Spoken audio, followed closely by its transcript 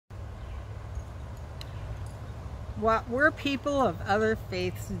what were people of other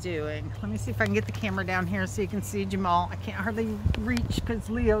faiths doing? Let me see if I can get the camera down here so you can see Jamal. I can't hardly reach because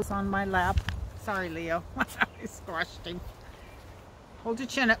Leo's on my lap. Sorry, Leo. I squashed him. Hold your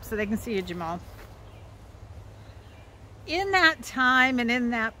chin up so they can see you, Jamal. In that time and in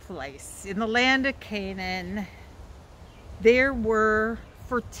that place, in the land of Canaan, there were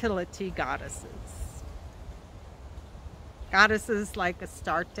fertility goddesses. Goddesses like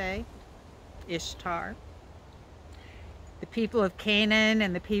Astarte, Ishtar. The people of Canaan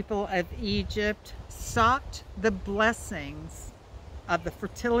and the people of Egypt sought the blessings of the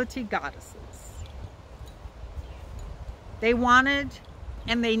fertility goddesses. They wanted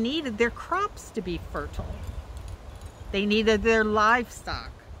and they needed their crops to be fertile. They needed their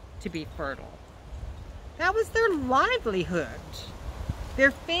livestock to be fertile. That was their livelihood. Their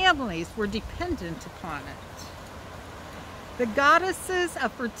families were dependent upon it. The goddesses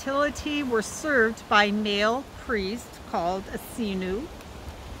of fertility were served by male priests called a Sinu.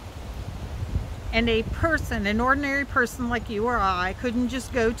 And a person, an ordinary person like you or I, couldn't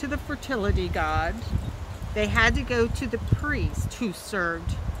just go to the fertility god. They had to go to the priest who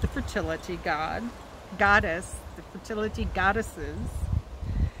served the fertility goddess, the fertility goddesses.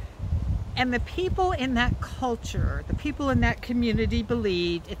 And the people in that culture, the people in that community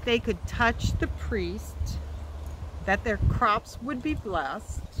believed if they could touch the priest, that their crops would be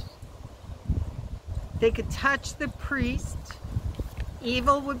blessed. They could touch the priest,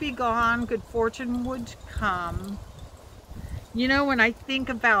 evil would be gone, good fortune would come. You know, when I think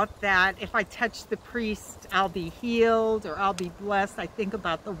about that, if I touch the priest, I'll be healed or I'll be blessed. I think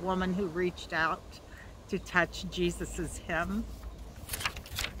about the woman who reached out to touch Jesus's hem.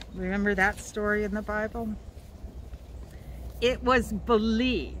 Remember that story in the Bible? It was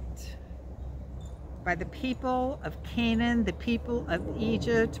believed by the people of Canaan, the people of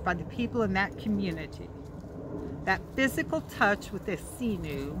Egypt, by the people in that community, that physical touch with the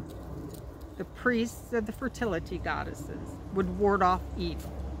Sinu, the priests of the fertility goddesses, would ward off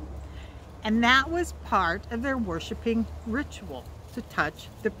evil. And that was part of their worshiping ritual, to touch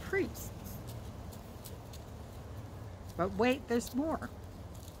the priests. But wait, there's more.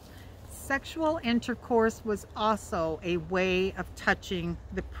 Sexual intercourse was also a way of touching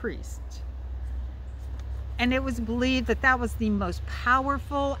the priest. And it was believed that that was the most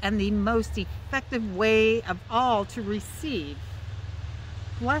powerful and the most effective way of all to receive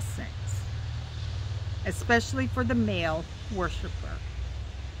blessings, especially for the male worshiper.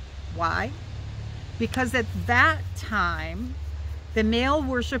 Why? Because at that time, the male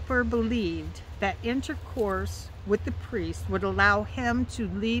worshiper believed that intercourse with the priest would allow him to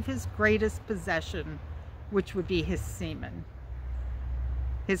leave his greatest possession, which would be his semen,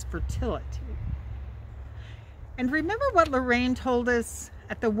 his fertility. And remember what Lorraine told us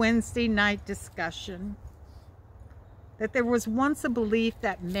at the Wednesday night discussion? That there was once a belief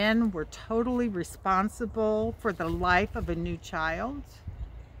that men were totally responsible for the life of a new child.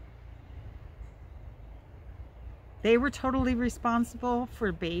 They were totally responsible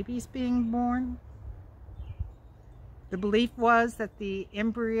for babies being born. The belief was that the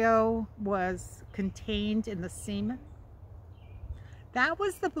embryo was contained in the semen. That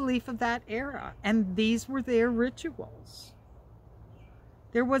was the belief of that era, and these were their rituals.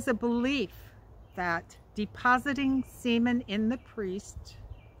 There was a belief that depositing semen in the priest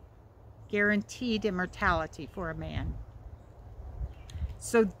guaranteed immortality for a man.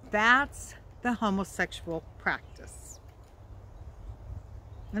 So that's the homosexual practice.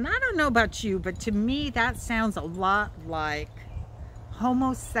 And I don't know about you, but to me that sounds a lot like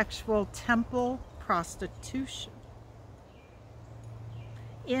homosexual temple prostitution.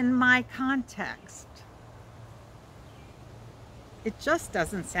 In my context, it just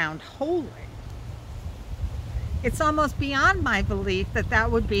doesn't sound holy. It's almost beyond my belief that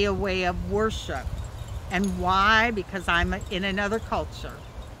that would be a way of worship. And why? Because I'm in another culture.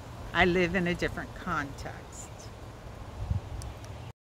 I live in a different context.